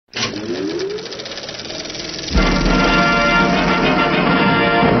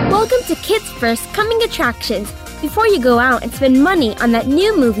First Coming attractions. Before you go out and spend money on that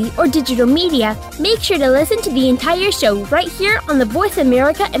new movie or digital media, make sure to listen to the entire show right here on the Voice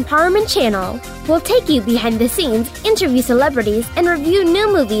America Empowerment Channel. We'll take you behind the scenes, interview celebrities, and review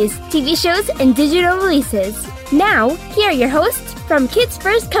new movies, TV shows, and digital releases. Now, here are your hosts from Kids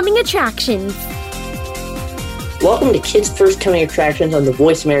First Coming Attractions. Welcome to Kids First Coming Attractions on the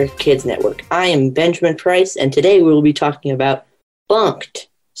Voice America Kids Network. I am Benjamin Price, and today we will be talking about Bunked.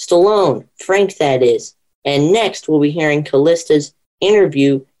 Stallone, Frank that is. And next we'll be hearing Callista's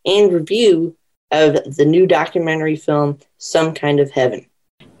interview and review of the new documentary film, Some Kind of Heaven.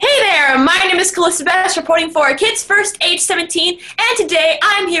 Hey there, my name is Callista Best, reporting for Kids First, age 17, and today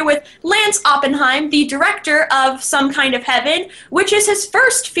I'm here with Lance Oppenheim, the director of Some Kind of Heaven, which is his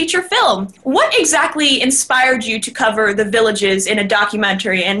first feature film. What exactly inspired you to cover the villages in a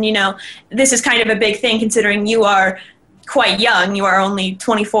documentary? And, you know, this is kind of a big thing considering you are quite young. You are only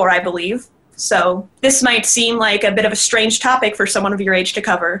 24, I believe. So this might seem like a bit of a strange topic for someone of your age to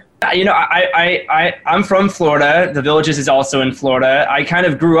cover. You know, I'm from Florida. The Villages is also in Florida. I kind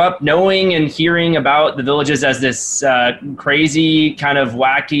of grew up knowing and hearing about the Villages as this crazy, kind of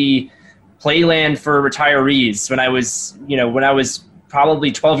wacky playland for retirees. When I was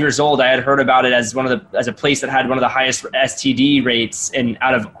probably 12 years old, I had heard about it as as a place that had one of the highest STD rates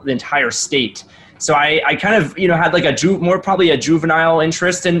out of the entire state. So I kind of, had like probably a juvenile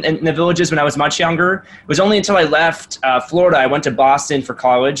interest in the Villages when I was much younger. It was only until I left Florida. I went to Boston for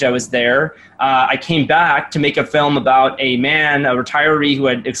college. I was there. I came back to make a film about a retiree who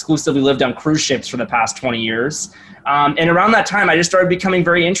had exclusively lived on cruise ships for the past 20 years. And around that time, I just started becoming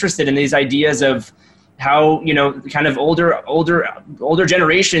very interested in these ideas of how, kind of older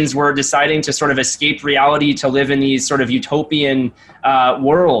generations were deciding to sort of escape reality to live in these sort of utopian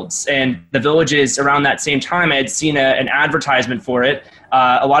worlds. And the Villages, around that same time, I had seen an advertisement for it.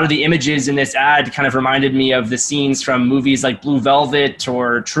 A lot of the images in this ad kind of reminded me of the scenes from movies like Blue Velvet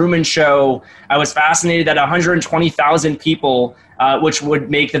or Truman Show. I was fascinated that 120,000 people, which would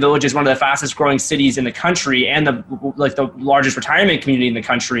make the Villages one of the fastest growing cities in the country and the largest retirement community in the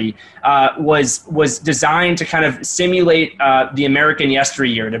country, was designed to kind of simulate the American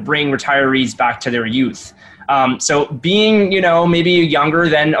yesteryear, to bring retirees back to their youth. So being, maybe younger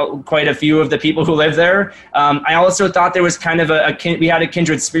than quite a few of the people who live there, I also thought there was kind of we had a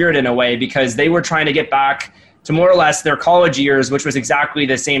kindred spirit in a way, because they were trying to get back to more or less their college years, which was exactly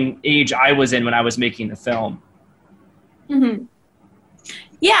the same age I was in when I was making the film. Mm-hmm.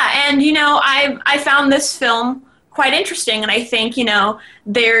 Yeah, and, I found this film quite interesting, and I think,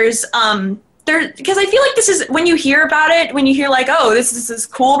 there's because I feel like this is, when you hear about it, when you hear like, oh, this is this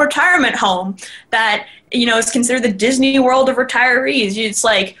cool retirement home that, is considered the Disney World of retirees, it's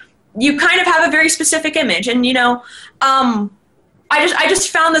like, you kind of have a very specific image, and, I just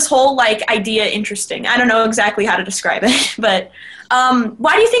found this whole, idea interesting. I don't know exactly how to describe it, but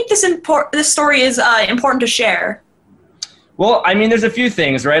why do you think this story is important to share? Well, I mean, there's a few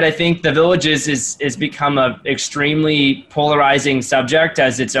things, right? I think the Villages is become a extremely polarizing subject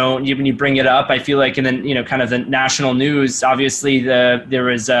as its own. When you bring it up, I feel like in the, kind of the national news, obviously there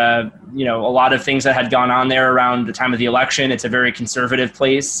was, a lot of things that had gone on there around the time of the election. It's a very conservative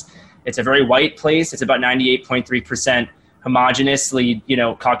place. It's a very white place. It's about 98.3%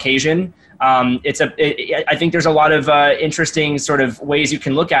 homogeneously, Caucasian. I think there's a lot of interesting sort of ways you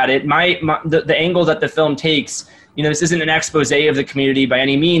can look at it. The angle that the film takes, this isn't an expose of the community by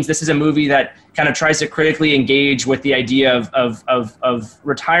any means. This is a movie that kind of tries to critically engage with the idea of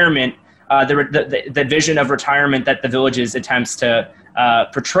retirement, the vision of retirement that the Villages attempts to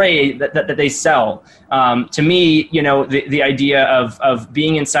portray, that they sell. To me, the idea of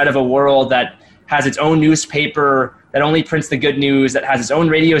being inside of a world that has its own newspaper, that only prints the good news, that has its own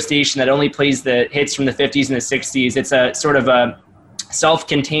radio station, that only plays the hits from the 50s and the 60s. It's a sort of a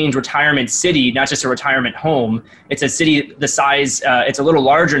self-contained retirement city, not just a retirement home. It's a city the size, it's a little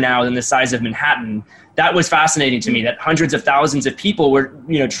larger now than the size of Manhattan. That was fascinating to me, that hundreds of thousands of people were,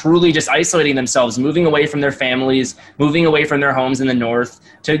 truly just isolating themselves, moving away from their families, moving away from their homes in the North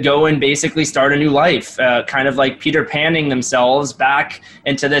to go and basically start a new life, kind of like Peter Panning themselves back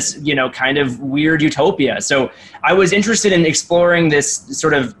into this, kind of weird utopia. So I was interested in exploring this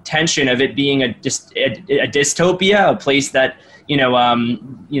sort of tension of it being a dystopia, a place that,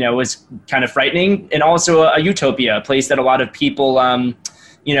 was kind of frightening, and also a utopia, a place that a lot of people,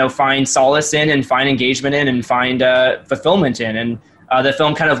 find solace in and find engagement in and find fulfillment in. And the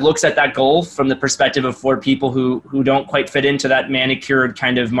film kind of looks at that goal from the perspective of 4 people who don't quite fit into that manicured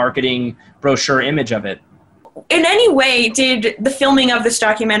kind of marketing brochure image of it. in any way, did the filming of this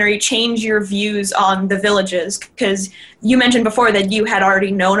documentary change your views on the Villages? Because you mentioned before that you had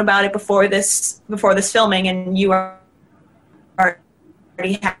already known about it before this filming, and you already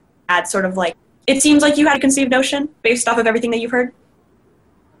had sort of like, it seems like you had a conceived notion based off of everything that you've heard.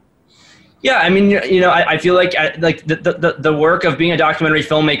 Yeah, I mean, I feel like the work of being a documentary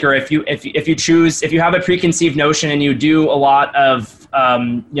filmmaker, if you have a preconceived notion and you do a lot of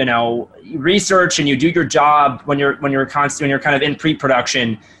research and you do your job when you're kind of in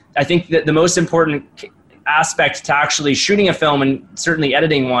pre-production, I think that the most important aspect to actually shooting a film and certainly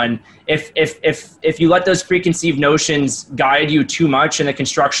editing one, if you let those preconceived notions guide you too much in the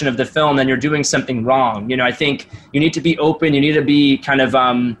construction of the film, then you're doing something wrong. I think you need to be open. You need to be kind of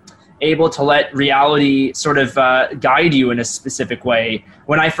able to let reality sort of guide you in a specific way.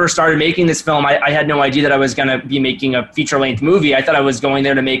 When I first started making this film, I had no idea that I was going to be making a feature-length movie. I thought I was going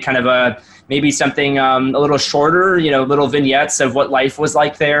there to make kind of maybe something a little shorter, little vignettes of what life was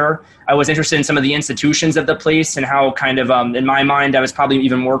like there. I was interested in some of the institutions of the place and how kind of, in my mind, I was probably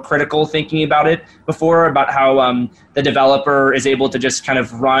even more critical thinking about it before, about how the developer is able to just kind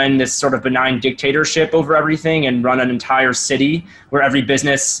of run this sort of benign dictatorship over everything and run an entire city where every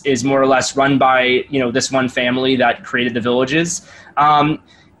business is more or less run by, this one family that created the Villages.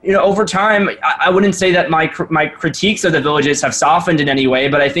 Over time, I wouldn't say that my critiques of the Villages have softened in any way,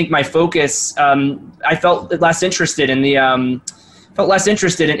 but I think my focus, I felt less interested in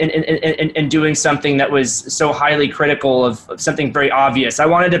in doing something that was so highly critical of something very obvious. I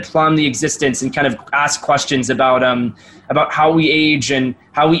wanted to plumb the existence and kind of ask questions about how we age and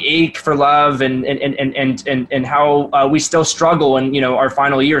how we ache for love and how we still struggle in our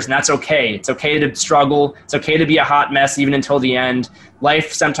final years, and that's okay. It's okay to struggle. It's okay to be a hot mess even until the end.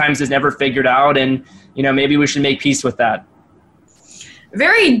 Life sometimes is never figured out, and maybe we should make peace with that.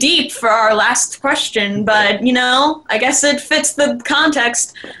 Very deep for our last question, but, I guess it fits the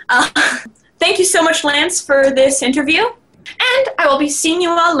context. Thank you so much, Lance, for this interview, and I will be seeing you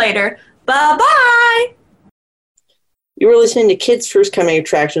all later. Bye-bye! You were listening to Kids First Coming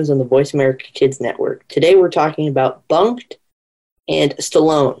Attractions on the Voice America Kids Network. Today we're talking about Bunked and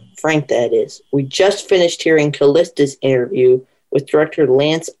Stallone, Frank that is. We just finished hearing Callista's interview with director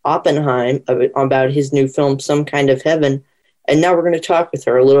Lance Oppenheim about his new film, Some Kind of Heaven, and now we're going to talk with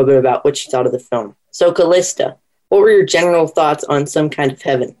her a little bit about what she thought of the film. So, Callista, what were your general thoughts on Some Kind of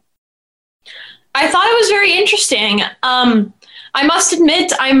Heaven? I thought it was very interesting. I must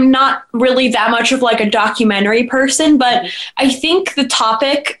admit, I'm not really that much of like a documentary person, but I think the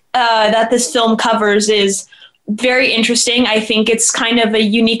topic that this film covers is very interesting. I think it's kind of a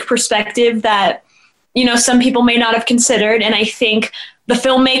unique perspective that, some people may not have considered. And I think the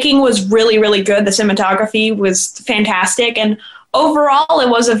filmmaking was really, really good. The cinematography was fantastic. And overall, it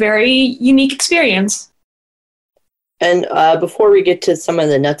was a very unique experience. And before we get to some of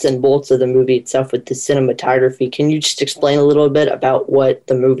the nuts and bolts of the movie itself with the cinematography, can you just explain a little bit about what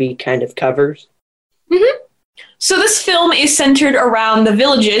the movie kind of covers? Mm-hmm. So this film is centered around the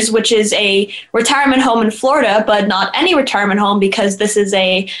Villages, which is a retirement home in Florida, but not any retirement home, because this is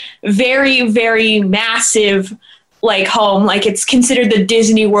a very, very massive home. It's considered the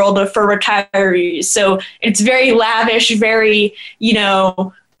Disney World for retirees. So it's very lavish, very,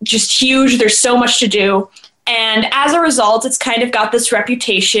 just huge. There's so much to do. And as a result, it's kind of got this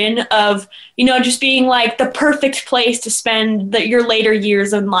reputation of, just being like the perfect place to spend your later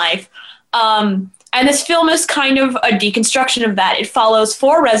years in life. And this film is kind of a deconstruction of that. It follows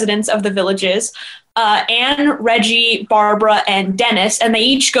 4 residents of the Villages, Anne, Reggie, Barbara, and Dennis, and they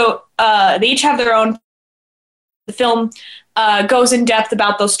each have their own. The film goes in depth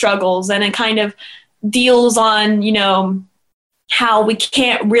about those struggles, and it kind of deals on, how we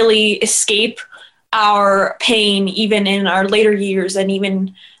can't really escape our pain even in our later years, and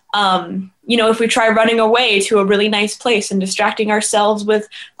even if we try running away to a really nice place and distracting ourselves with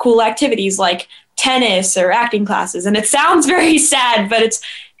cool activities like tennis or acting classes. And it sounds very sad, but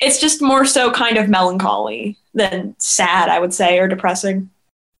it's just more so kind of melancholy than sad, I would say, or depressing.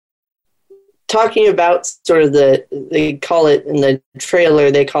 Talking about sort of they call it in the trailer,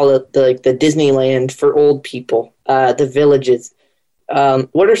 they call it the Disneyland for old people, the Villages.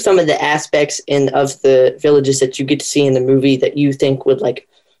 What are some of the aspects of the Villages that you get to see in the movie that you think would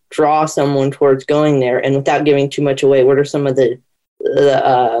draw someone towards going there? And without giving too much away, what are some of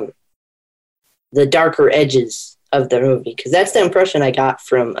the darker edges of the movie? Because that's the impression I got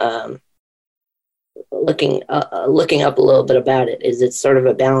from looking up a little bit about it. Is it's sort of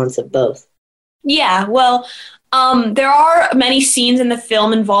a balance of both? Yeah, well, there are many scenes in the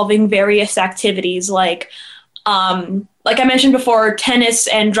film involving various activities, like Like I mentioned before, tennis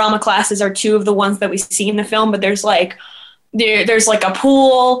and drama classes are two of the ones that we see in the film, but there's like a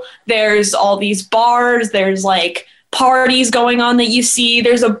pool, there's all these bars, there's like parties going on that you see,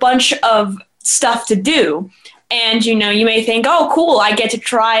 there's a bunch of stuff to do. And, you may think, oh, cool, I get to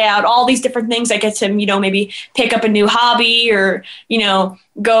try out all these different things. I get to, maybe pick up a new hobby or,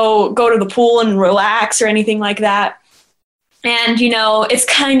 go to the pool and relax or anything like that. And, it's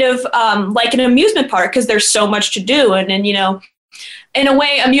kind of like an amusement park because there's so much to do. And in a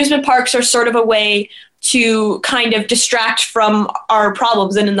way, amusement parks are sort of a way to kind of distract from our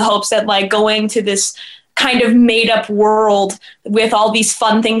problems, and in the hopes that like going to this kind of made up world with all these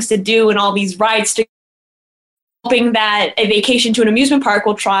fun things to do and all these rides to, hoping that a vacation to an amusement park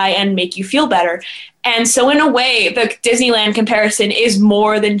will try and make you feel better. And so in a way, the Disneyland comparison is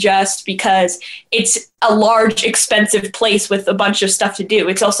more than just because it's a large, expensive place with a bunch of stuff to do.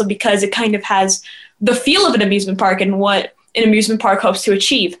 It's also because it kind of has the feel of an amusement park and what an amusement park hopes to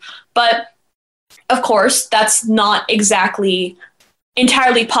achieve. But of course, that's not exactly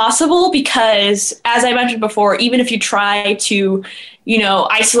entirely possible because, as I mentioned before, even if you try to,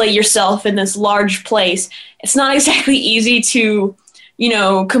 isolate yourself in this large place, it's not exactly easy to,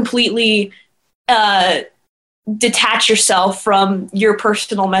 completely detach yourself from your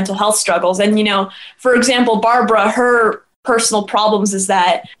personal mental health struggles. And, for example, Barbara, her personal problems is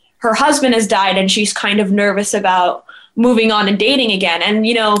that her husband has died and she's kind of nervous about moving on and dating again. And,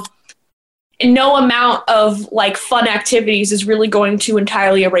 no amount of like fun activities is really going to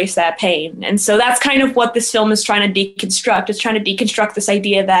entirely erase that pain. And so that's kind of what this film is trying to deconstruct. It's trying to deconstruct this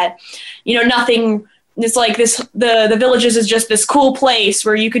idea that, nothing, it's like this, the Villages is just this cool place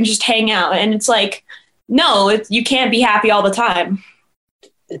where you can just hang out. And it's like, no, you can't be happy all the time.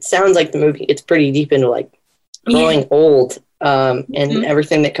 It sounds like the movie, it's pretty deep into like growing old and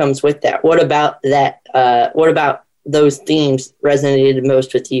everything that comes with that. What about that? What about those themes resonated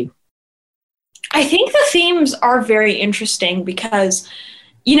most with you? I think the themes are very interesting because,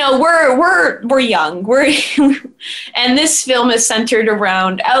 we're young, and this film is centered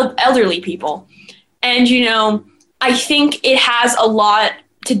around elderly people. And, I think it has a lot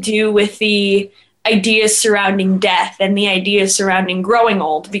to do with the ideas surrounding death and the ideas surrounding growing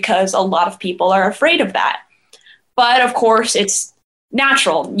old, because a lot of people are afraid of that. But of course, it's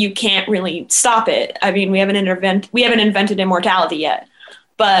natural. You can't really stop it. I mean, we haven't invented immortality yet,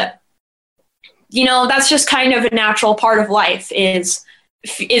 but that's just kind of a natural part of life is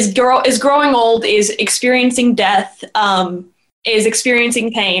growing old, is experiencing death, is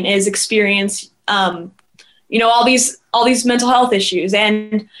experiencing pain, is all these mental health issues.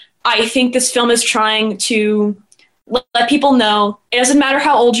 And I think this film is trying to let people know it doesn't matter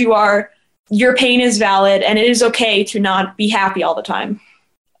how old you are, your pain is valid and it is okay to not be happy all the time.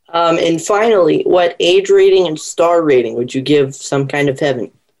 And finally, what age rating and star rating would you give Some Kind of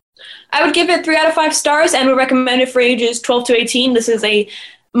Heaven? I would give it 3 out of 5 stars and would recommend it for ages 12 to 18. This is a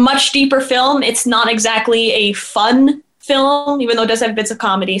much deeper film. It's not exactly a fun film, even though it does have bits of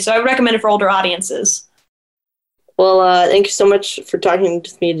comedy. So I would recommend it for older audiences. Well, thank you so much for talking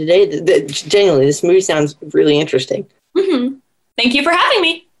to me today. Genuinely, this movie sounds really interesting. Mm-hmm. Thank you for having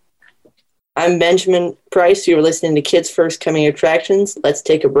me. I'm Benjamin Price. You're listening to Kids First Coming Attractions. Let's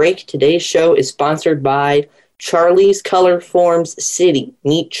take a break. Today's show is sponsored by Charlie's Color Forms City.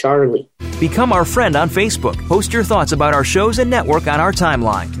 Meet Charlie. Become our friend on Facebook. Post your thoughts about our shows and network on our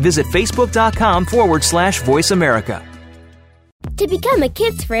timeline. Visit facebook.com/Voice America. To become a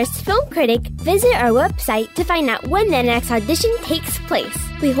Kids First film critic, visit our website to find out when the next audition takes place.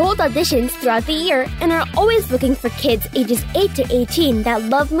 We hold auditions throughout the year and are always looking for kids ages 8 to 18 that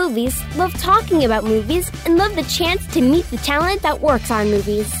love movies, love talking about movies, and love the chance to meet the talent that works on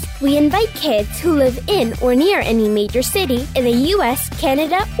movies. We invite kids who live in or near any major city in the US,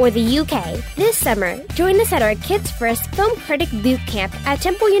 Canada, or the UK. This summer, join us at our Kids First Film Critic Boot Camp at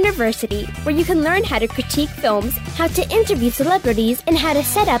Temple University, where you can learn how to critique films, how to interview celebrities, and how to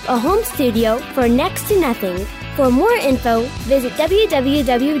set up a home studio for next to nothing. For more info, visit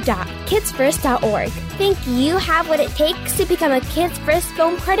www.kidsfirst.org. Think you have what it takes to become a Kids First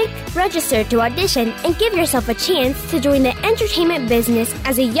film critic? Register to audition and give yourself a chance to join the entertainment business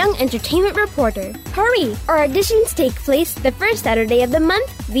as a young entertainment reporter. Hurry! Our auditions take place the first Saturday of the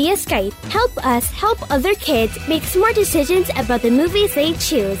month via Skype. Help us help other kids make smart decisions about the movies they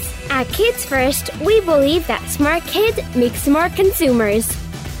choose. At Kids First, we believe that smart kids make smart consumers.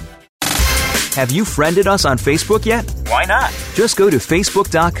 Have you friended us on Facebook yet? Why not? Just go to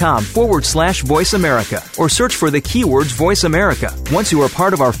facebook.com/Voice America or search for the keywords Voice America. Once you are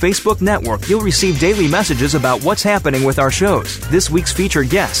part of our Facebook network, you'll receive daily messages about what's happening with our shows, this week's featured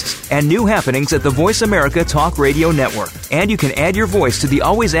guests, and new happenings at the Voice America Talk Radio Network. And you can add your voice to the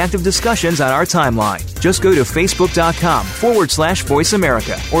always active discussions on our timeline. Just go to facebook.com/Voice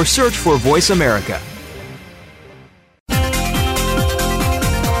America or search for Voice America.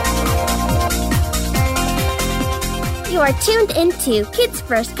 You are tuned into Kids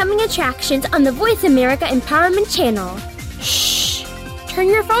First Coming Attractions on the Voice America Empowerment Channel. Shh! Turn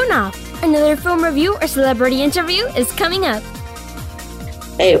your phone off. Another film review or celebrity interview is coming up.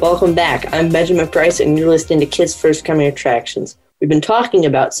 Hey, welcome back. I'm Benjamin Price, and you're listening to Kids First Coming Attractions. We've been talking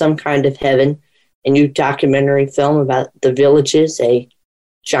about Some Kind of Heaven, a new documentary film about the Villages, a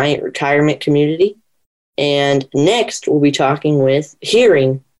giant retirement community. And next, we'll be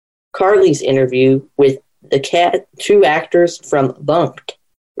hearing Carly's interview with the two actors from Bunked,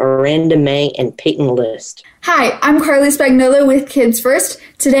 Miranda May and Peyton List. Hi, I'm Carly Spagnuolo with Kids First.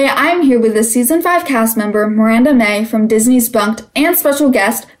 Today I'm here with the Season 5 cast member Miranda May from Disney's Bunked and special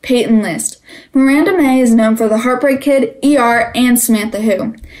guest Peyton List. Miranda May is known for The Heartbreak Kid, ER, and Samantha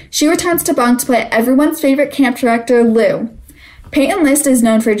Who. She returns to Bunked to play everyone's favorite camp director, Lou. Peyton List is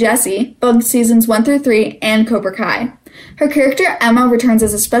known for Jessie, Bunked Seasons 1 through 3, and Cobra Kai. Her character Emma returns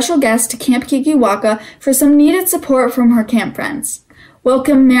as a special guest to Camp Kikiwaka for some needed support from her camp friends.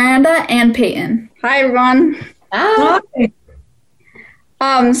 Welcome, Miranda and Peyton. Hi, everyone. Hi.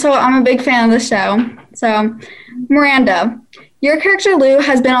 So I'm a big fan of the show. So, Miranda, your character Lou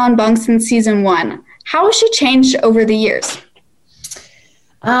has been on Bunked since season 1. How has she changed over the years?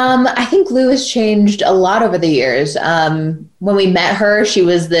 I think Lou has changed a lot over the years. When we met her, she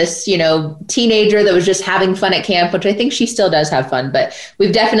was this, teenager that was just having fun at camp, which I think she still does have fun. But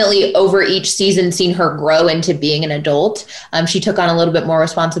we've definitely over each season seen her grow into being an adult. She took on a little bit more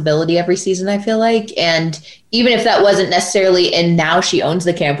responsibility every season, I feel like. And even if that wasn't necessarily in now she owns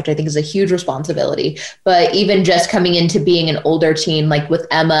the camp, which I think is a huge responsibility. But even just coming into being an older teen, like with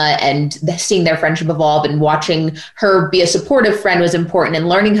Emma and seeing their friendship evolve and watching her be a supportive friend was important, and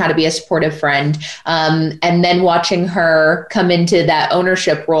learning how to be a supportive friend. And then watching her come into that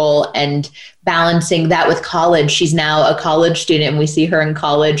ownership role and balancing that with college. She's now a college student, and we see her in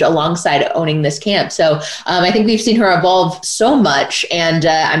college alongside owning this camp. So I think we've seen her evolve so much, and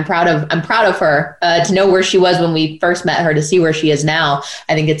I'm proud of her to know where she was when we first met her to see where she is now.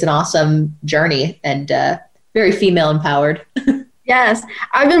 I think it's an awesome journey and very female empowered. Yes,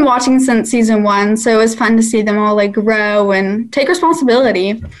 I've been watching since season 1, so it was fun to see them all grow and take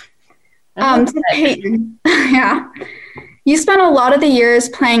responsibility. So Peyton, yeah. You spent a lot of the years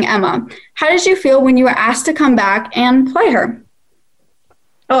playing Emma. How did you feel when you were asked to come back and play her?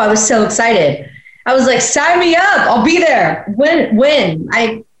 Oh, I was so excited. I was like, sign me up. I'll be there. When?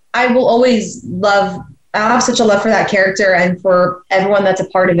 I will always I'll have such a love for that character and for everyone that's a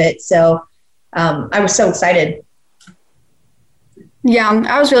part of it. So I was so excited. Yeah,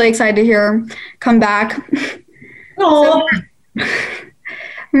 I was really excited to hear her come back. Oh. So,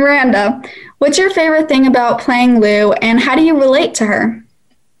 Miranda, what's your favorite thing about playing Lou, and how do you relate to her?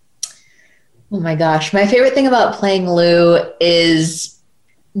 Oh my gosh. My favorite thing about playing Lou is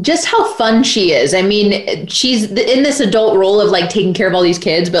just how fun she is. I mean, she's in this adult role of taking care of all these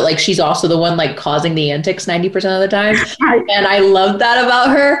kids, but she's also the one causing the antics 90% of the time. And I love that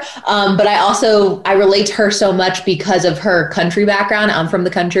about her. But I relate to her so much because of her country background. I'm from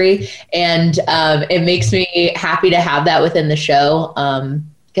the country, and it makes me happy to have that within the show.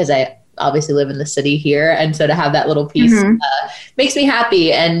 Because I obviously live in the city here. And so to have that little piece makes me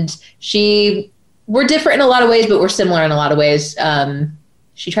happy. And we're different in a lot of ways, but we're similar in a lot of ways.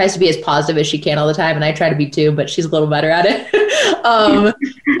 She tries to be as positive as she can all the time. And I try to be too, but she's a little better at it.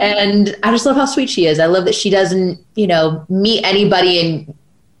 And I just love how sweet she is. I love that she doesn't, meet anybody and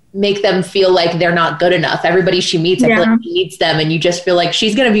make them feel like they're not good enough. Everybody she meets, I feel like she meets them, and you just feel like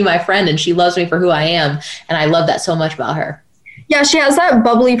she's going to be my friend and she loves me for who I am. And I love that so much about her. Yeah, she has that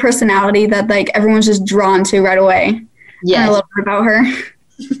bubbly personality that everyone's just drawn to right away. Yeah, I love that about her.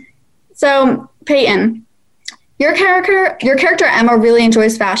 So, Peyton, your character Emma really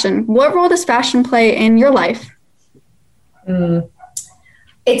enjoys fashion. What role does fashion play in your life?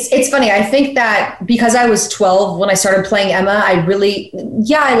 It's funny. I think that because I was 12 when I started playing Emma, I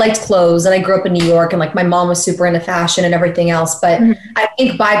liked clothes, and I grew up in New York, and my mom was super into fashion and everything else. But I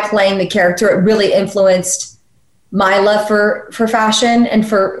think by playing the character, it really influenced my love for fashion and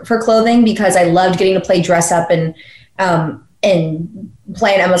for clothing, because I loved getting to play dress up and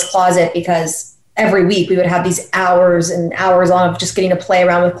play in Emma's closet, because every week we would have these hours and hours on of just getting to play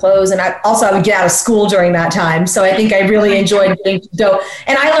around with clothes. And I would get out of school during that time. So I think I really enjoyed getting to go.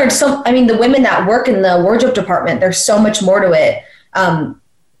 And I learned the women that work in the wardrobe department, there's so much more to it.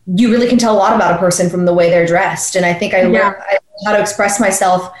 You really can tell a lot about a person from the way they're dressed. And I think I learned how to express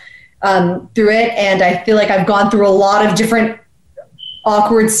myself through it. And I feel like I've gone through a lot of different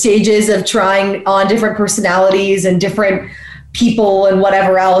awkward stages of trying on different personalities and different people and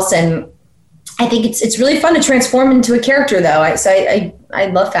whatever else. And I think it's really fun to transform into a character though. I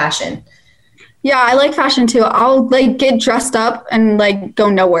love fashion. Yeah, I like fashion too. I'll like get dressed up and like go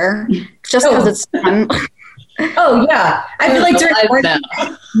nowhere just because it's fun. Oh yeah. I feel like during quarantine,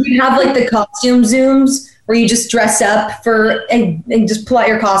 we have like the costume Zooms where you just dress up and just pull out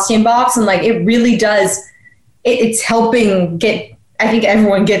your costume box, and like it really does. It's helping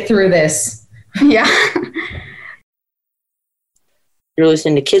everyone get through this. Yeah. You're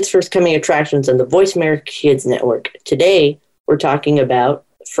listening to Kids First Coming Attractions on the Voice America Kids Network. Today, we're talking about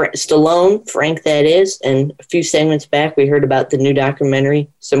Stallone, Frank that is, and a few segments back, we heard about the new documentary,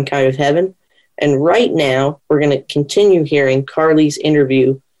 Some Kind of Heaven. And right now, we're going to continue hearing Carly's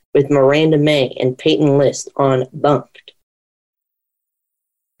interview with Miranda May and Peyton List on Bunked.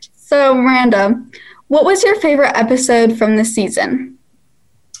 So, Miranda, what was your favorite episode from this season?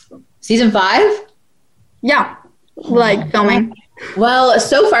 Season 5? Yeah, like filming. Well,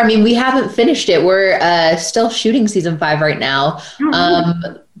 so far, I mean, we haven't finished it. We're still shooting season 5 right now.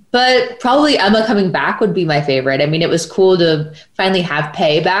 But probably Emma coming back would be my favorite. I mean, it was cool to finally have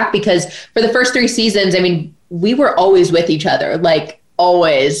Pay back because for the first 3 seasons, I mean, we were always with each other, like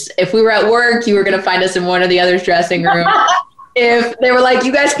always. If we were at work, you were going to find us in one or the other's dressing room. If they were like,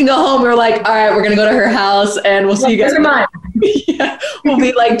 you guys can go home, we were like, all right, we're going to go to her house and we'll see you guys. Yeah, we'll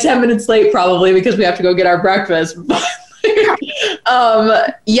be like 10 minutes late probably because we have to go get our breakfast.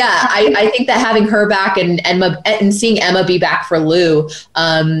 I think that having her back and seeing Emma be back for Lou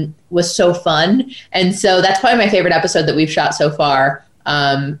was so fun. And so that's probably my favorite episode that we've shot so far.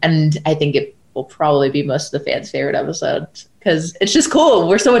 And I think it will probably be most of the fans' favorite episode because it's just cool.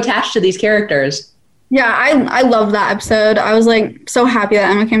 We're so attached to these characters. Yeah, I love that episode. I was like so happy that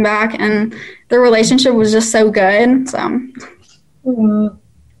Emma came back and their relationship was just so good. So,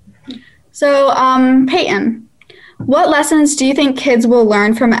 Peyton, what lessons do you think kids will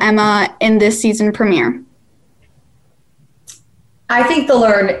learn from Emma in this season premiere? I think they'll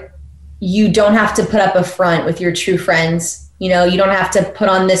learn you don't have to put up a front with your true friends. You know, you don't have to put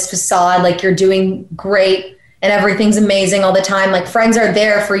on this facade like you're doing great and everything's amazing all the time. Like friends are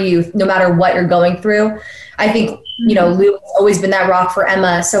there for you no matter what you're going through. I think, Lou has always been that rock for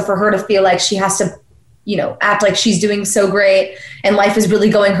Emma. So for her to feel like she has to, act like she's doing so great and life is really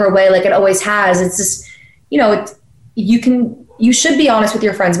going her way like it always has. It's just, you should be honest with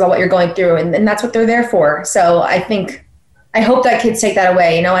your friends about what you're going through and that's what they're there for. So I hope that kids take that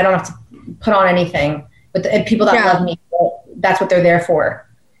away. I don't have to put on anything, but the people that love me, that's what they're there for.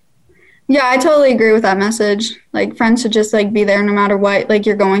 Yeah, I totally agree with that message. Like friends should just like be there no matter what like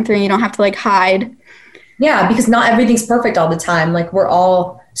you're going through. You don't have to like hide. Yeah, because not everything's perfect all the time. Like we're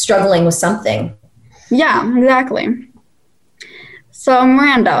all struggling with something. Yeah, exactly. So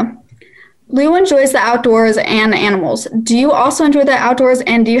Miranda, Lou enjoys the outdoors and animals. Do you also enjoy the outdoors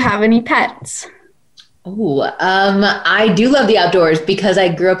and do you have any pets? Oh, I do love the outdoors because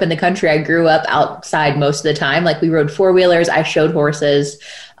I grew up in the country. I grew up outside most of the time. Like we rode 4-wheelers. I showed horses.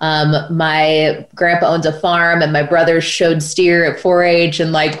 My grandpa owns a farm and my brothers showed steer at 4-H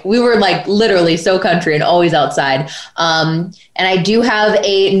and like we were like literally so country and always outside. And I do have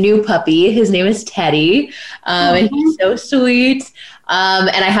a new puppy. His name is Teddy. And he's so sweet. And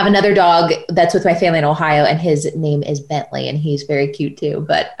I have another dog that's with my family in Ohio, and his name is Bentley, and he's very cute too.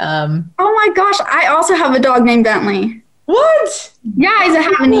 But oh my gosh, I also have a dog named Bentley. What? Yeah, he's a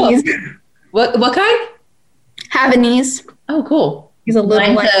Havanese. What kind? Havanese. Oh, cool. He's a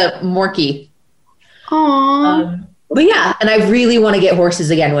little Mine's a Morkie. Aww. But yeah, and I really want to get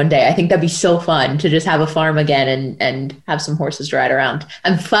horses again one day. I think that'd be so fun to just have a farm again and have some horses to ride around.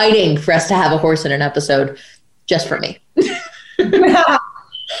 I'm fighting for us to have a horse in an episode just for me.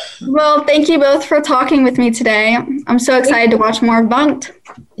 Well, thank you both for talking with me today. I'm so excited to watch more of Bunked.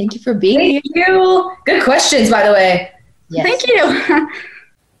 Thank you for being here. Thank you. Good questions, by the way. Yes. Thank you.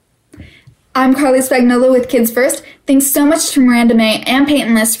 I'm Carly Spagnola with Kids First. Thanks so much to Miranda May and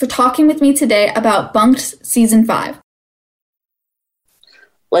Peyton List for talking with me today about Bunked Season 5.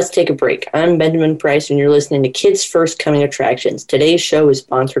 Let's take a break. I'm Benjamin Price, and you're listening to Kids First Coming Attractions. Today's show is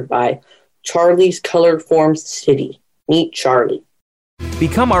sponsored by Charlie's Color Forms City. Meet Charlie.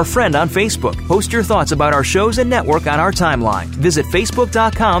 Become our friend on Facebook. Post your thoughts about our shows and network on our timeline. Visit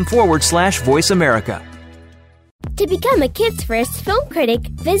facebook.com/Voice America. To become a Kids First film critic,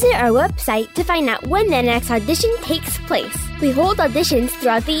 visit our website to find out when the next audition takes place. We hold auditions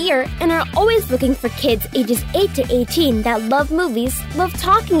throughout the year and are always looking for kids ages 8 to 18 that love movies, love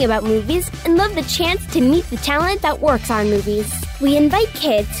talking about movies, and love the chance to meet the talent that works on movies. We invite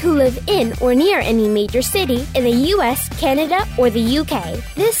kids who live in or near any major city in the US, Canada, or the UK.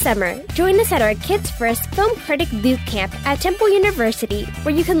 This summer, join us at our Kids First Film Critic Boot Camp at Temple University,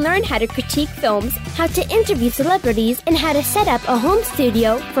 where you can learn how to critique films, how to interview celebrities, and how to set up a home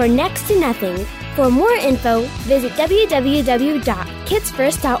studio for next to nothing. For more info, visit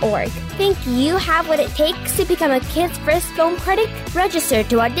www.kidsfirst.org. Think you have what it takes to become a Kids First film critic? Register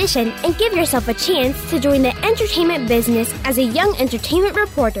to audition and give yourself a chance to join the entertainment business as a young entertainment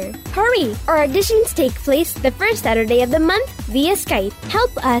reporter. Hurry! Our auditions take place the first Saturday of the month via Skype.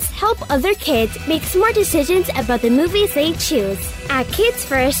 Help us help other kids make smart decisions about the movies they choose. At Kids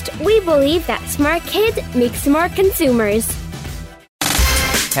First, we believe that smart kids make smart consumers.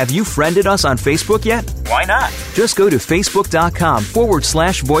 Have you friended us on Facebook yet? Why not? Just go to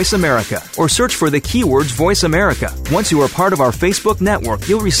facebook.com/Voice America or search for the keywords Voice America. Once you are part of our Facebook network,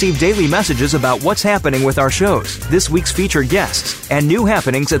 you'll receive daily messages about what's happening with our shows, this week's featured guests, and new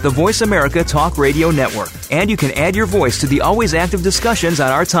happenings at the Voice America Talk Radio Network. And you can add your voice to the always active discussions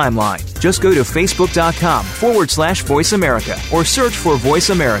on our timeline. Just go to facebook.com/Voice America or search for Voice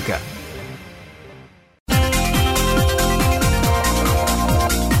America.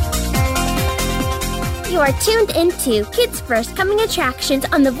 You are tuned into Kids First Coming Attractions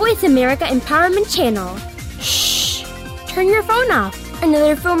on the Voice America Empowerment Channel. Shh! Turn your phone off.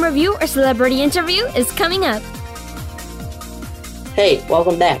 Another film review or celebrity interview is coming up. Hey,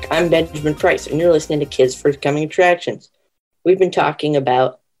 welcome back. I'm Benjamin Price, and you're listening to Kids First Coming Attractions. We've been talking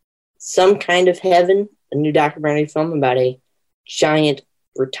about Some Kind of Heaven, a new documentary film about a giant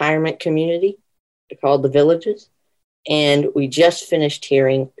retirement community called The Villages. And we just finished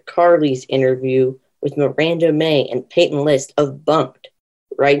hearing Carly's interview with Miranda May and Peyton List of Bunked.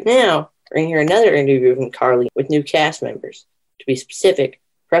 Right now, we're going to hear another interview from Carly with new cast members. To be specific,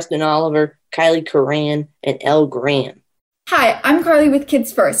 Preston Oliver, Kylie Curran, and Elle Graham. Hi, I'm Carly with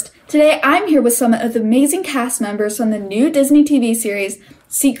Kids First. Today I'm here with some of the amazing cast members from the new Disney TV series,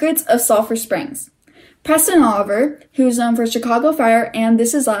 Secrets of Sulphur Springs. Preston Oliver, who is known for Chicago Fire and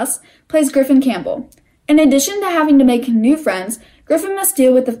This Is Us, plays Griffin Campbell. In addition to having to make new friends, Griffin must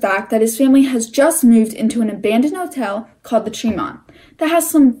deal with the fact that his family has just moved into an abandoned hotel called the Tremont that has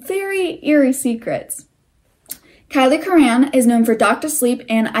some very eerie secrets. Kylie Curran is known for Dr. Sleep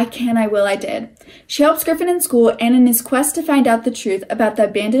and I Can, I Will, I Did. She helps Griffin in school and in his quest to find out the truth about the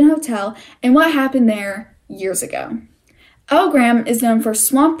abandoned hotel and what happened there years ago. Elle Graham is known for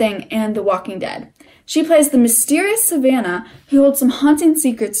Swamp Thing and The Walking Dead. She plays the mysterious Savannah who holds some haunting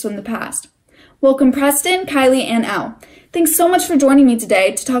secrets from the past. Welcome Preston, Kylie, and Elle. Thanks so much for joining me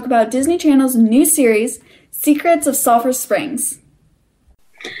today to talk about Disney Channel's new series, Secrets of Sulphur Springs.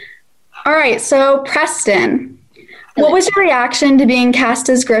 All right, so Preston, what was your reaction to being cast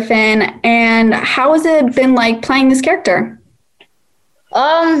as Griffin, and how has it been like playing this character?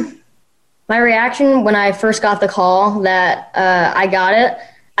 My reaction when I first got the call that I got it,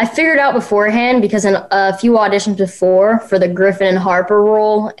 I figured out beforehand because in a few auditions before for the Griffin and Harper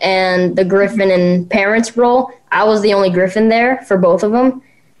role and the Griffin and Parents role, I was the only Griffin there for both of them.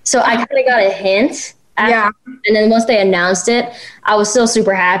 So I kind of got a hint. And then once they announced it, I was still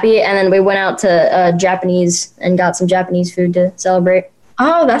super happy. And then we went out to Japanese and got some Japanese food to celebrate.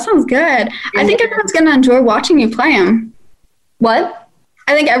 Oh, that sounds good. I think everyone's going to enjoy watching you play him. What?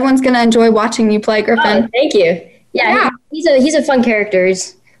 I think everyone's going to enjoy watching you play Griffin. Oh, thank you. Yeah. He's a fun character.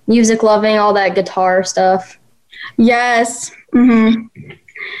 He's music loving, all that guitar stuff. Yes.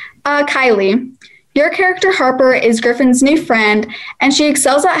 Kylie, your character Harper is Griffin's new friend, and she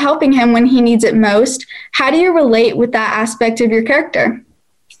excels at helping him when he needs it most. How do you relate with that aspect of your character?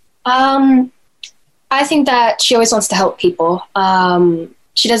 I think that she always wants to help people.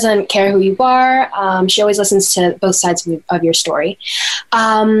 She doesn't care who you are. She always listens to both sides of your story.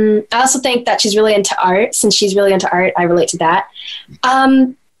 I also think that she's really into art. Since she's really into art, I relate to that.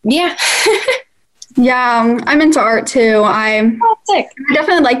 Yeah. Yeah, I'm into art too. I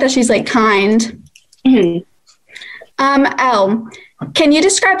definitely like that she's like kind. Elle, can you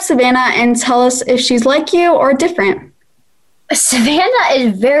describe Savannah and tell us if she's like you or different? Savannah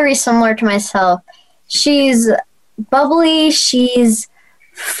is very similar to myself. She's bubbly, she's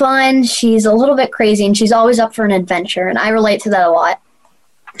fun, she's a little bit crazy, and she's always up for an adventure, and I relate to that a lot.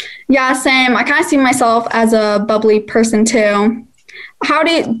 Yeah, same. I kind of see myself as a bubbly person too.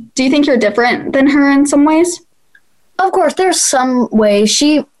 Do you think you're different than her in some ways? Of course, there's some ways.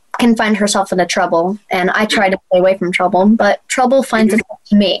 She can find herself into trouble, and I try to stay away from trouble, but trouble finds itself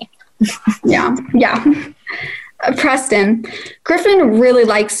to me. Yeah. Preston, Griffin really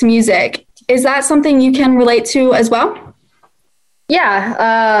likes music. Is that something you can relate to as well?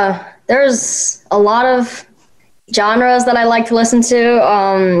 Yeah, there's a lot of genres that I like to listen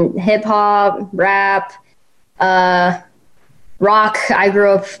to, hip-hop, rap, rock. I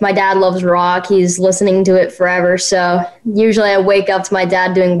grew up, my dad loves rock. He's listening to it forever. So usually I wake up to my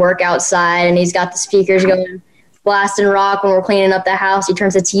dad doing work outside, and he's got the speakers going, blasting rock. When we're cleaning up the house, he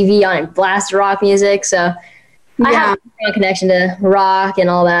turns the TV on and blasts rock music. So I have a connection to rock and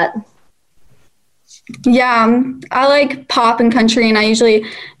all that. Yeah, I like pop and country, and I usually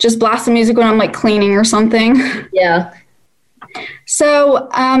just blast the music when I'm like cleaning or something. Yeah. So,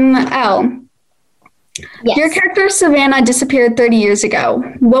 Elle, Yes. your character Savannah disappeared 30 years ago.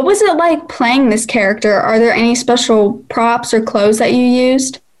 What was it like playing this character? Are there any special props or clothes that you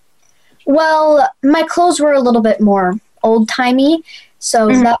used? Well, my clothes were a little bit more old-timey, so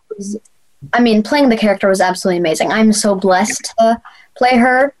that was, playing the character was absolutely amazing. I'm so blessed to play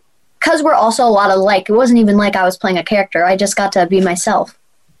her, because we're also a lot alike. It wasn't even like I was playing a character. I just got to be myself.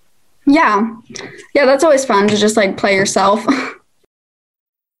 Yeah, that's always fun to just like play yourself.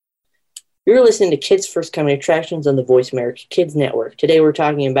 You're listening to Kids First Coming Attractions on the Voice America Kids Network. Today we're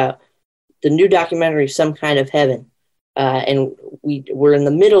talking about the new documentary, Some Kind of Heaven. And we're in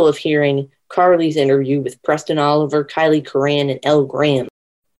the middle of hearing Carly's interview with Preston Oliver, Kylie Curran, and Elle Graham.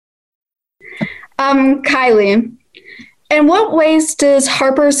 Kylie, in what ways does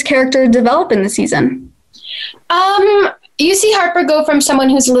Harper's character develop in the season? You see Harper go from someone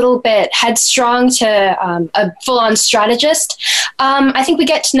who's a little bit headstrong to a full-on strategist. I think we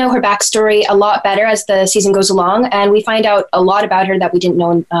get to know her backstory a lot better as the season goes along, and we find out a lot about her that we didn't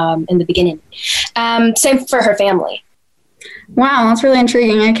know in the beginning. Same for her family. Wow, that's really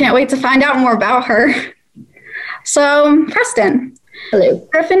intriguing. I can't wait to find out more about her. So, Preston. Hello.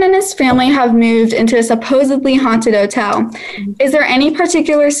 Griffin and his family have moved into a supposedly haunted hotel. Is there any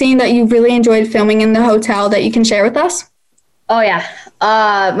particular scene that you really enjoyed filming in the hotel that you can share with us? Oh, yeah.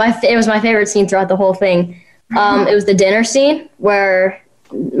 It was my favorite scene throughout the whole thing. It was the dinner scene where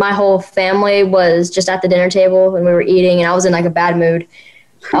my whole family was just at the dinner table when we were eating, and I was in like a bad mood.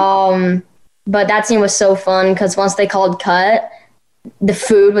 But that scene was so fun because once they called cut, the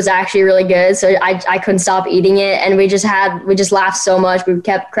food was actually really good. So I couldn't stop eating it. And we just laughed so much. We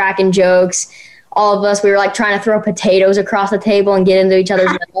kept cracking jokes. All of us, we were like trying to throw potatoes across the table and get into each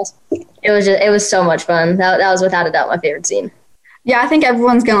other's mouths. It was so much fun. That was without a doubt my favorite scene. Yeah, I think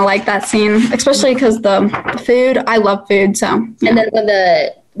everyone's going to like that scene, especially because the food, I love food. So, yeah. And then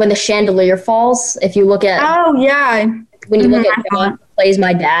when the chandelier falls, if you look at, when you look at John, who plays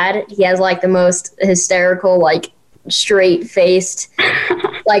my dad, he has like the most hysterical, like straight faced,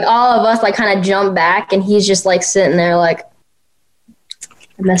 like all of us like kind of jump back, and he's just like sitting there like.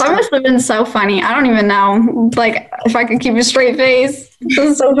 That must have been so funny. I don't even know, like, if I could keep a straight face. This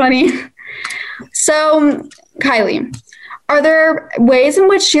is so funny. So, Kylie, are there ways in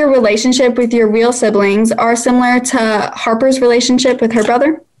which your relationship with your real siblings are similar to Harper's relationship with her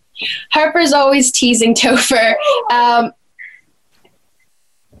brother? Harper's always teasing Topher.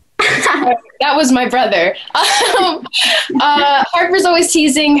 That was my brother. Harper's always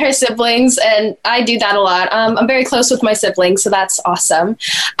teasing her siblings, and I do that a lot. I'm very close with my siblings, so that's awesome.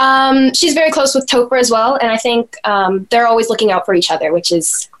 She's very close with Topher as well, and I think they're always looking out for each other, which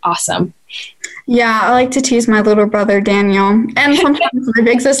is awesome. Yeah, I like to tease my little brother, Daniel, and sometimes my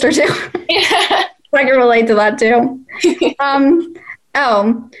big sister, too. Yeah. I can relate to that, too.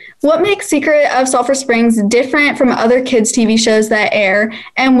 What makes Secret of Sulphur Springs different from other kids' TV shows that air,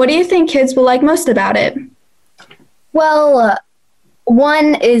 and what do you think kids will like most about it? Well,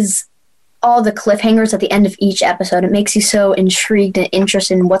 one is all the cliffhangers at the end of each episode. It makes you so intrigued and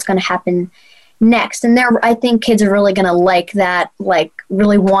interested in what's going to happen next. And I think kids are really going to like that, like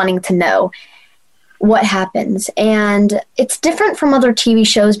really wanting to know what happens. And it's different from other TV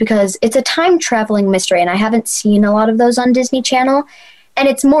shows because it's a time-traveling mystery, and I haven't seen a lot of those on Disney Channel. And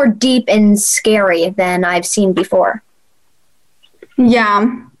it's more deep and scary than I've seen before.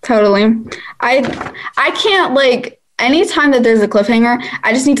 Yeah, totally. I can't, like, anytime that there's a cliffhanger,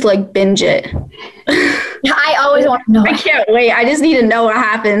 I just need to, like, binge it. I always want to know. I can't wait. I just need to know what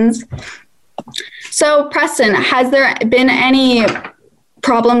happens. So, Preston, has there been any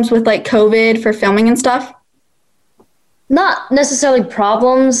problems with, like, COVID for filming and stuff? Not necessarily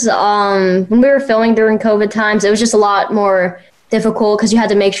problems. When we were filming during COVID times, it was just a lot more difficult because you had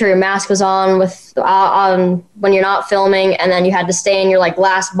to make sure your mask was on when you're not filming, and then you had to stay in your like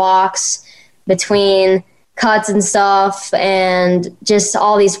last box between cuts and stuff, and just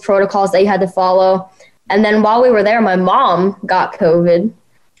all these protocols that you had to follow. And then while we were there, my mom got COVID.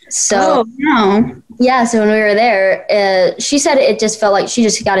 So no. Yeah, so when we were there, she said it just felt like she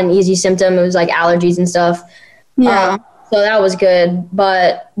just got an easy symptom. It was like allergies and stuff. Yeah. So that was good,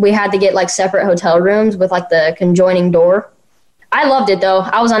 but we had to get like separate hotel rooms with like the conjoining door. I loved it though.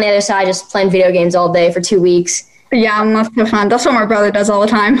 I was on the other side just playing video games all day for 2 weeks. Yeah, that's so fun. That's what my brother does all the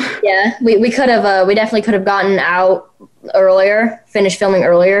time. Yeah, we definitely could have gotten out earlier, finished filming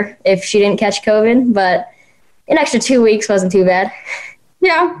earlier if she didn't catch COVID, but an extra 2 weeks wasn't too bad.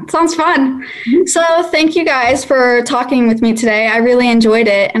 Yeah, sounds fun. So thank you guys for talking with me today. I really enjoyed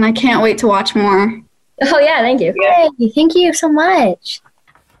it, and I can't wait to watch more. Oh, yeah, thank you. Yay, thank you so much.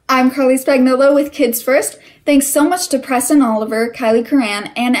 I'm Carly Spagnolo with Kids First. Thanks so much to Preston Oliver, Kylie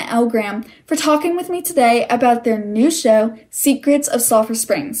Curran, and Elle Graham for talking with me today about their new show, Secrets of Sulphur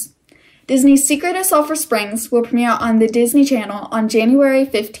Springs. Disney's Secret of Sulphur Springs will premiere on the Disney Channel on January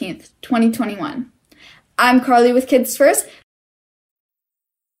 15th, 2021. I'm Carly with Kids First.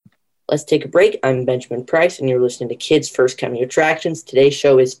 Let's take a break. I'm Benjamin Price, and you're listening to Kids First Coming Attractions. Today's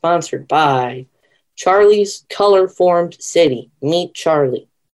show is sponsored by Charlie's Color-Formed City. Meet Charlie.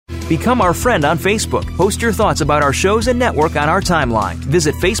 Become our friend on Facebook. Post your thoughts about our shows and network on our timeline.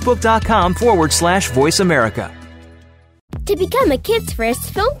 Visit facebook.com/Voice America. To become a Kids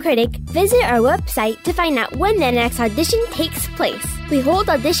First film critic, visit our website to find out when the next audition takes place. We hold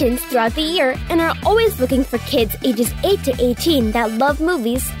auditions throughout the year and are always looking for kids ages 8 to 18 that love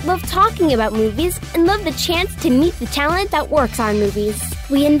movies, love talking about movies, and love the chance to meet the talent that works on movies.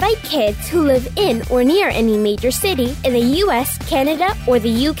 We invite kids who live in or near any major city in the US, Canada, or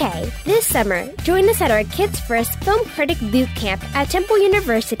the UK. This summer, join us at our Kids First Film Critic Boot Camp at Temple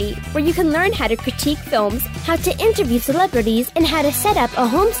University, where you can learn how to critique films, how to interview celebrities, and how to set up a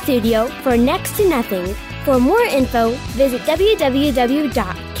home studio for next to nothing. For more info, visit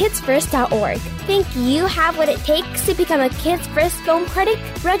www.kidsfirst.org. Think you have what it takes to become a Kids First film critic?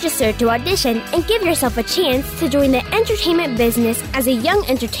 Register to audition and give yourself a chance to join the entertainment business as a young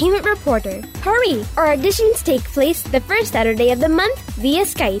entertainment reporter. Hurry! Our auditions take place the first Saturday of the month via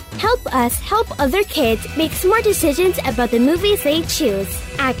Skype. Help us help other kids make smart decisions about the movies they choose.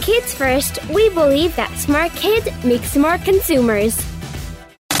 At Kids First, we believe that smart kids make smart consumers.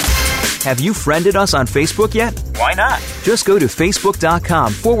 Have you friended us on Facebook yet? Why not? Just go to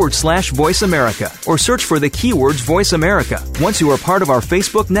facebook.com/Voice America or search for the keywords Voice America. Once you are part of our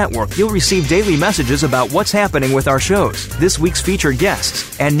Facebook network, you'll receive daily messages about what's happening with our shows, this week's featured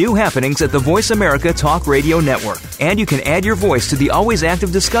guests, and new happenings at the Voice America Talk Radio Network. And you can add your voice to the always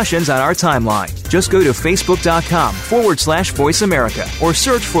active discussions on our timeline. Just go to facebook.com/Voice America or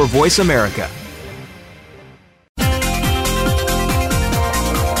search for Voice America.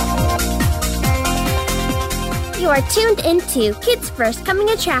 You are tuned into Kids First Coming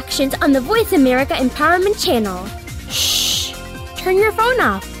Attractions on the Voice America Empowerment Channel. Shh! Turn your phone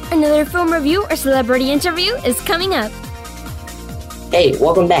off. Another film review or celebrity interview is coming up. Hey,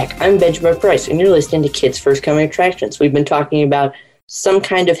 welcome back. I'm Benjamin Price, and you're listening to Kids First Coming Attractions. We've been talking about Some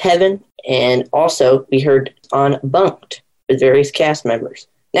Kind of Heaven, and also we heard on Bunked with various cast members.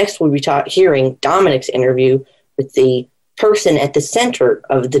 Next, we'll be hearing Dominic's interview with the person at the center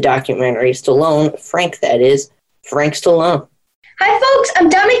of the documentary, Stallone, Frank Stallone. Hi folks, I'm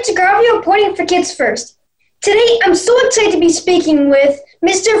Dominic Tagaravio reporting for Kids First. Today I'm so excited to be speaking with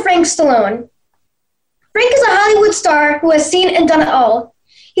Mr. Frank Stallone. Frank is a Hollywood star who has seen and done it all.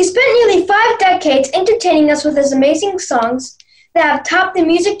 He spent nearly 5 decades entertaining us with his amazing songs that have topped the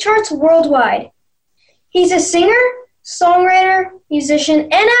music charts worldwide. He's a singer, songwriter, musician,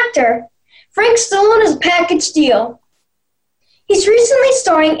 and actor. Frank Stallone is a package deal. He's recently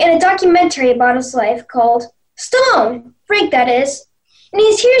starring in a documentary about his life called Stallone, Frank that is, and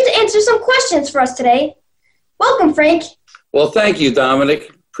he's here to answer some questions for us today. Welcome, Frank. Well, thank you,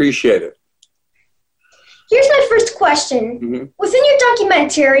 Dominic. Appreciate it. Here's my first question. Within your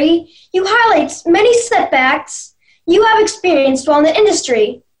documentary, you highlight many setbacks you have experienced while in the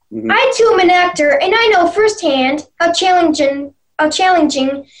industry. I, too, am an actor, and I know firsthand how challenging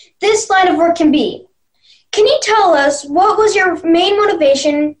this line of work can be. Can you tell us what was your main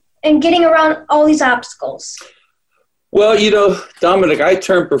motivation in getting around all these obstacles? Well, Dominic, I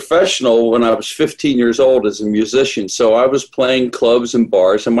turned professional when I was 15 years old as a musician. So I was playing clubs and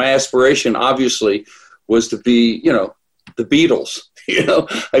bars, and my aspiration, obviously, was to be, the Beatles, to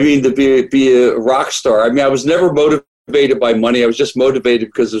be a rock star. I mean, I was never motivated motivated by money. I was just motivated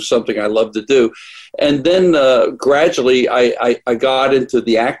because of something I love to do. And then gradually I got into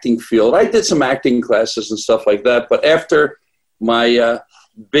the acting field. I did some acting classes and stuff like that. But after my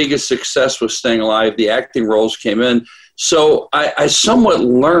biggest success was Staying Alive, the acting roles came in. So I somewhat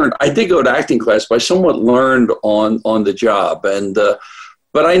learned. I did go to acting class, but I somewhat learned on the job. And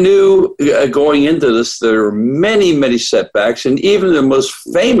but I knew going into this, there were many, many setbacks. And even the most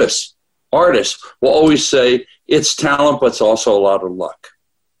famous artists will always say it's talent, but it's also a lot of luck.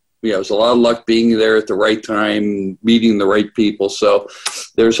 You know, it's a lot of luck being there at the right time, meeting the right people. So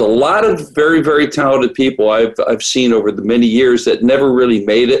there's a lot of very, very talented people I've seen over the many years that never really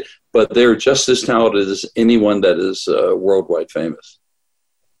made it, but they're just as talented as anyone that is worldwide famous.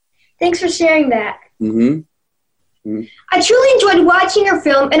 Thanks for sharing that. Mm-hmm. I truly enjoyed watching your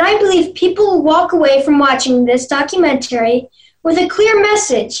film, and I believe people will walk away from watching this documentary with a clear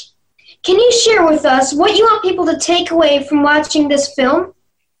message. Can you share with us what you want people to take away from watching this film?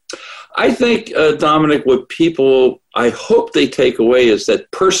 I think, Dominic, what people, I hope they take away is that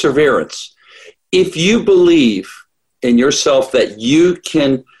perseverance. If you believe in yourself that you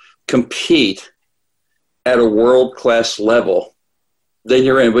can compete at a world-class level, then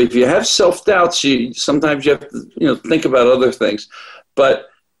you're in. But if you have self-doubts, sometimes you have to think about other things. But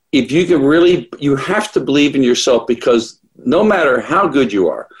if you can really, you have to believe in yourself, because no matter how good you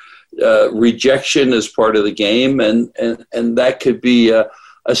are, rejection is part of the game, and that could be a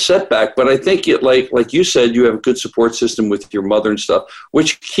setback. But I think it, like you said, you have a good support system with your mother and stuff,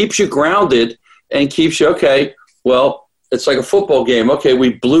 which keeps you grounded and keeps you, okay, well, it's like a football game. Okay,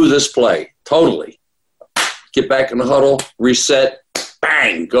 we blew this play totally. Get back in the huddle, reset,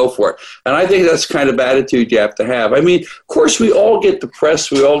 bang, go for it. And I think that's the kind of attitude you have to have. I mean, of course, we all get depressed.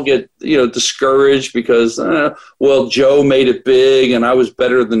 We all get, discouraged because, well, Joe made it big and I was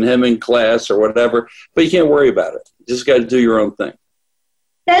better than him in class or whatever. But you can't worry about it. You just got to do your own thing.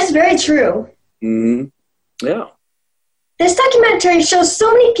 That is very true. Mm-hmm. Yeah. This documentary shows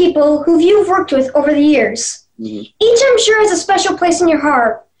so many people who you've worked with over the years. Mm-hmm. Each, I'm sure, has a special place in your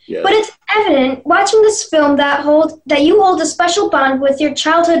heart. Yeah. But it's evident watching this film that you hold a special bond with your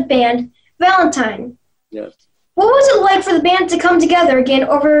childhood band, Valentine. Yes. What was it like for the band to come together again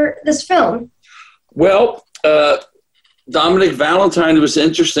over this film? Well, Dominic, Valentine was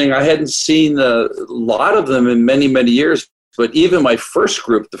interesting. I hadn't seen a lot of them in many, many years, but even my first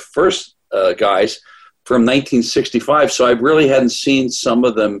group, the first guys from 1965, so I really hadn't seen some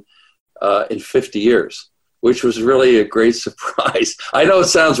of them in 50 years. Which was really a great surprise. I know it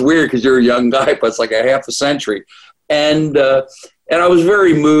sounds weird because you're a young guy, but it's like a half a century. And I was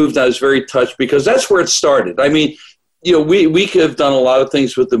very moved. I was very touched because that's where it started. I mean, we could have done a lot of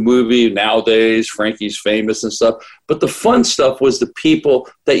things with the movie nowadays. Frankie's famous and stuff. But the fun stuff was the people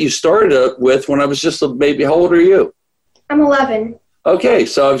that you started with when I was just a baby. How old are you? I'm 11. Okay,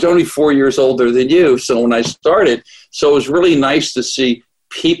 so I was only 4 years older than you. So when I started, so it was really nice to see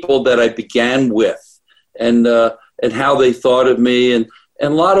people that I began with. And how they thought of me, and a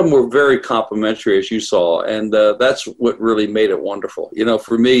lot of them were very complimentary, as you saw, and that's what really made it wonderful.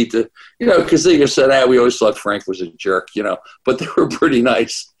 For me to, because they just said, we always thought Frank was a jerk, but they were pretty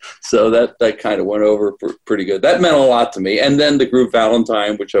nice, so that kind of went over pretty good. That meant a lot to me. And then the group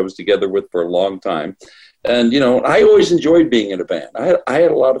Valentine, which I was together with for a long time, and I always enjoyed being in a band. I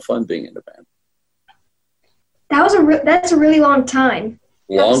had a lot of fun being in a band. That's a really long time.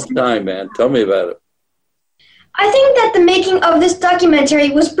 Long time, man. Tell me about it. I think that the making of this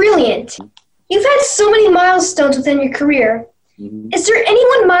documentary was brilliant. You've had so many milestones within your career. Mm-hmm. Is there any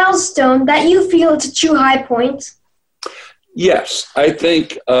one milestone that you feel is a true high point? Yes, I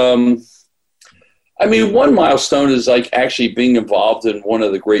think, one milestone is like actually being involved in one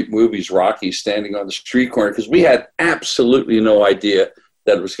of the great movies, Rocky, standing on the street corner, because we had absolutely no idea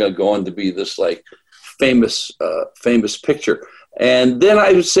that it was going to go on to be this like famous picture. And then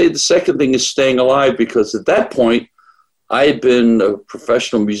I would say the second thing is Staying Alive, because at that point, I had been a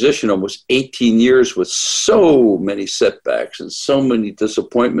professional musician almost 18 years with so many setbacks and so many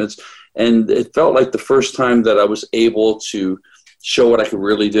disappointments. And it felt like the first time that I was able to show what I could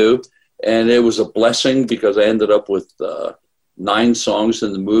really do. And it was a blessing because I ended up with 9 songs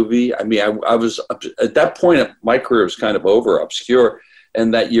in the movie. I mean, I was, at that point, my career was kind of over, obscure.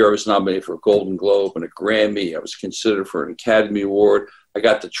 And that year I was nominated for a Golden Globe and a Grammy. I was considered for an Academy Award. I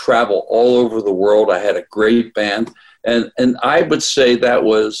got to travel all over the world. I had a great band. And I would say that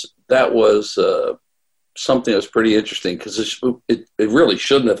was something that was pretty interesting, because it really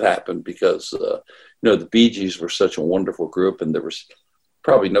shouldn't have happened, because, the Bee Gees were such a wonderful group, and there was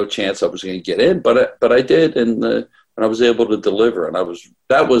probably no chance I was going to get in, but I did, and I was able to deliver. And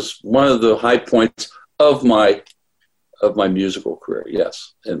that was one of the high points of my of my musical career,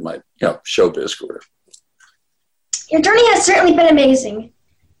 yes, and my showbiz career. Your journey has certainly been amazing.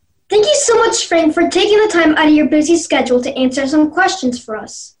 Thank you so much, Frank, for taking the time out of your busy schedule to answer some questions for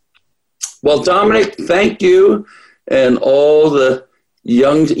us. Well, Dominic, thank you, and all the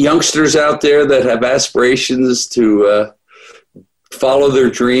youngsters out there that have aspirations to follow their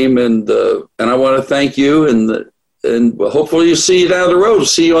dream, and I want to thank you, and hopefully you'll see you down the road.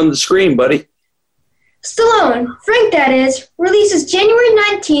 See you on the screen, buddy. Stallone, Frank that is, releases January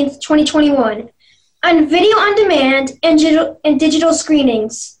 19th, 2021, on video on demand and digital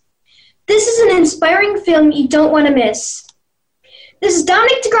screenings. This is an inspiring film you don't want to miss. This is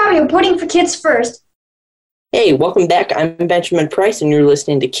Dominic DeGravio reporting for Kids First. Hey, welcome back. I'm Benjamin Price, and you're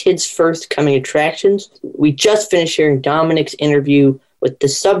listening to Kids First Coming Attractions. We just finished hearing Dominic's interview with the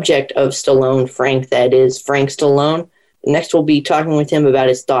subject of Stallone, Frank that is, Frank Stallone. Next, we'll be talking with him about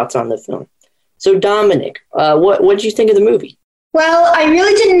his thoughts on the film. So, Dominic, what did you think of the movie? Well, I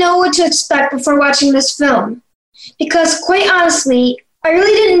really didn't know what to expect before watching this film. Because, quite honestly, I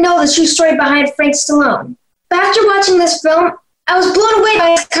really didn't know the true story behind Frank Stallone. But after watching this film, I was blown away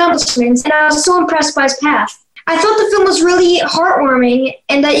by his accomplishments, and I was so impressed by his path. I thought the film was really heartwarming,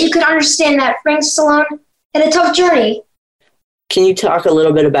 and that you could understand that Frank Stallone had a tough journey. Can you talk a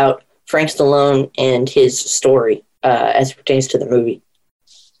little bit about Frank Stallone and his story as it pertains to the movie?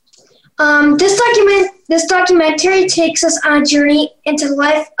 This documentary takes us on a journey into the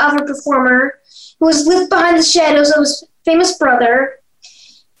life of a performer who has lived behind the shadows of his famous brother.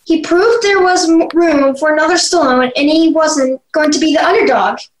 He proved there was room for another Stallone, and he wasn't going to be the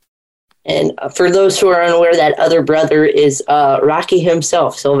underdog. And for those who are unaware, that other brother is Rocky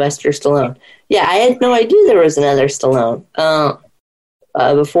himself, Sylvester Stallone. Yeah, I had no idea there was another Stallone.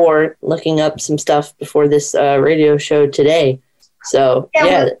 Before looking up some stuff before this radio show today. So,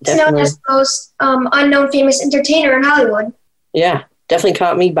 yeah definitely. Known as the most unknown famous entertainer in Hollywood. Yeah, definitely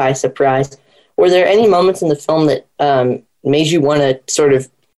caught me by surprise. Were there any moments in the film that made you want to sort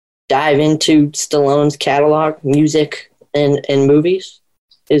of dive into Stallone's catalog, music, and movies?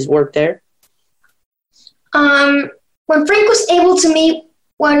 His work there? When Frank was able to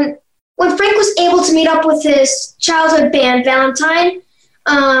meet up with his childhood band, Valentine,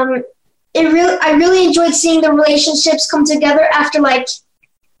 I really enjoyed seeing the relationships come together after, I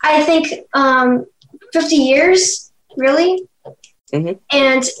think, 50 years, really. Mm-hmm.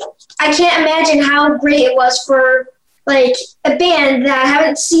 And I can't imagine how great it was for, a band that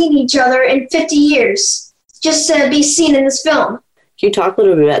haven't seen each other in 50 years, just to be seen in this film. Can you talk a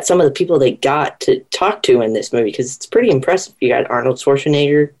little bit about some of the people they got to talk to in this movie? Because it's pretty impressive. You got Arnold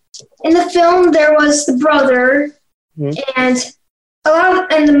Schwarzenegger. In the film, there was the brother and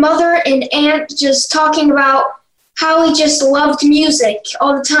the mother and aunt just talking about how he just loved music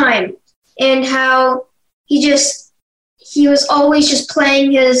all the time and how he was always just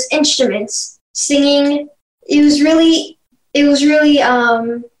playing his instruments, singing. It was really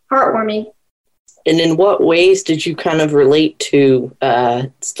heartwarming. And in what ways did you kind of relate to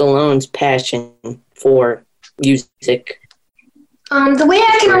Stallone's passion for music? The way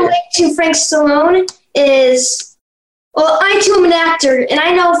I can relate to Frank Stallone is, well, I too am an actor, and I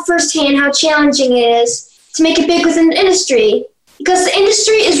know firsthand how challenging it is to make it big within the industry, because the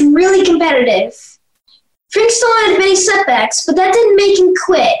industry is really competitive. Frank Stallone had many setbacks, but that didn't make him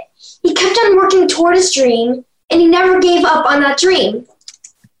quit. He kept on working toward his dream, and he never gave up on that dream.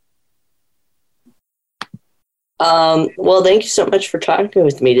 Well, thank you so much for talking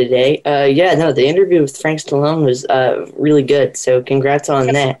with me today. The interview with Frank Stallone was really good, so congrats on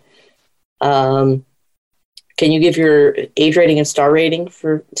that. Can you give your age rating and star rating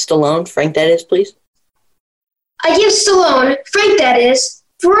for Stallone, Frank that is, please? I give Stallone, Frank that is,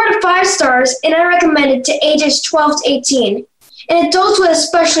 4 out of 5 stars, and I recommend it to ages 12 to 18. And adults would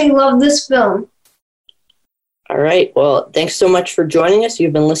especially love this film. All right. Well, thanks so much for joining us.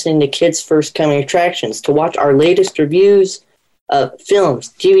 You've been listening to Kids First Coming Attractions. To watch our latest reviews of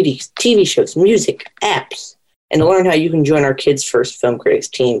films, DVDs, TV shows, music, apps, and to learn how you can join our Kids First Film Critics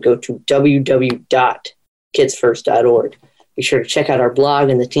team, go to www.kidsfirst.org. Be sure to check out our blog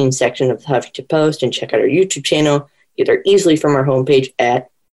in the teen section of the Huffington Post and check out our YouTube channel, either easily from our homepage at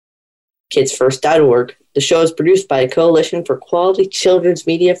kidsfirst.org. The show is produced by a coalition for quality children's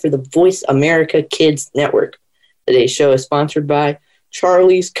media for the Voice America Kids Network. Today's show is sponsored by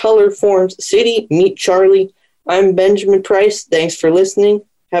Charlie's Color Forms City. Meet Charlie. I'm Benjamin Price. Thanks for listening.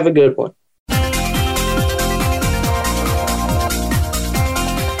 Have a good one.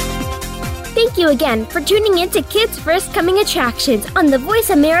 Thank Thank you again for tuning in to Kids First Coming Attractions on the Voice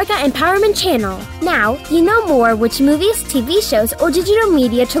America Empowerment Channel. Now, you know more which movies, TV shows, or digital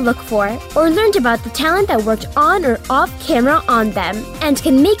media to look for, or learned about the talent that worked on or off camera on them, and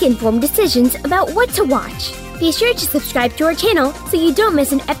can make informed decisions about what to watch. Be sure to subscribe to our channel so you don't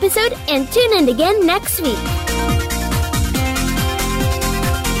miss an episode, and tune in again next week.